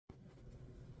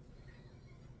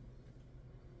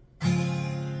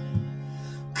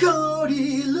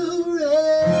Cody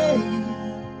Lorraine,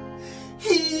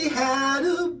 he had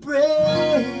a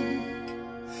break.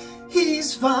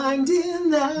 He's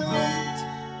finding out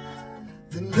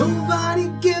that nobody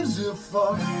gives a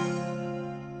fuck.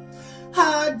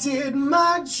 I did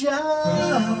my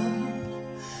job,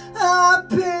 I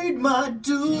paid my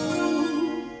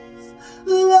dues.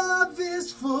 Love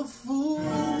is for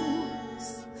fools,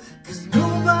 'cause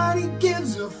nobody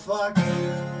gives a fuck.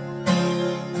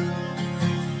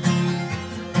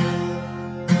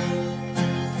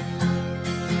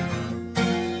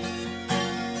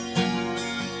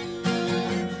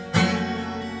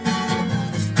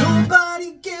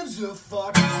 Nobody gives a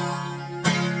fuck.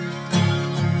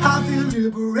 I feel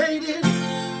liberated,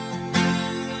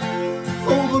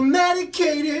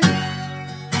 over-medicated.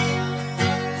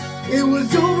 It was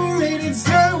overrated.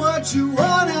 Say what you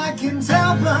want, I can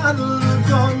tell by the look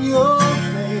on your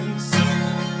face.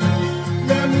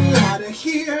 Let me out of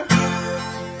here,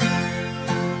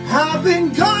 I've been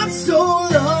gone so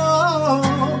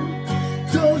long.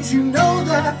 Don't you know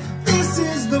that this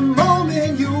is the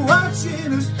moment you're watching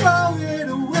us throw it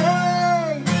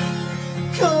away?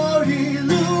 Cody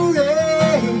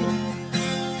Lorraine,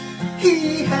 he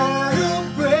had a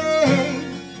break.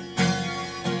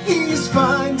 He's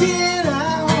finding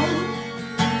out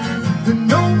that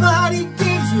nobody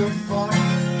gives a fuck.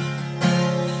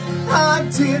 I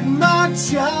did my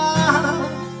job,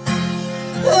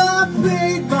 I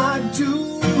paid my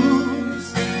dues.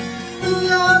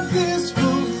 Love is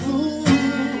for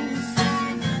fools,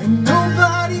 and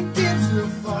nobody gives a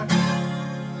fuck.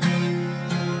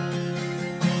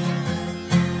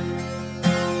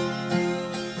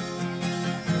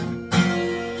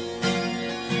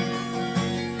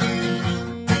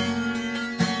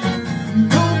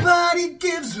 Nobody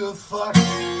gives a fuck.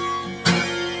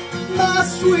 My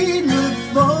sweet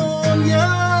Lithonia,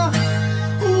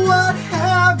 what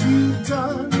have you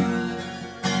done?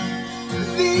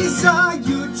 These are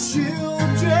your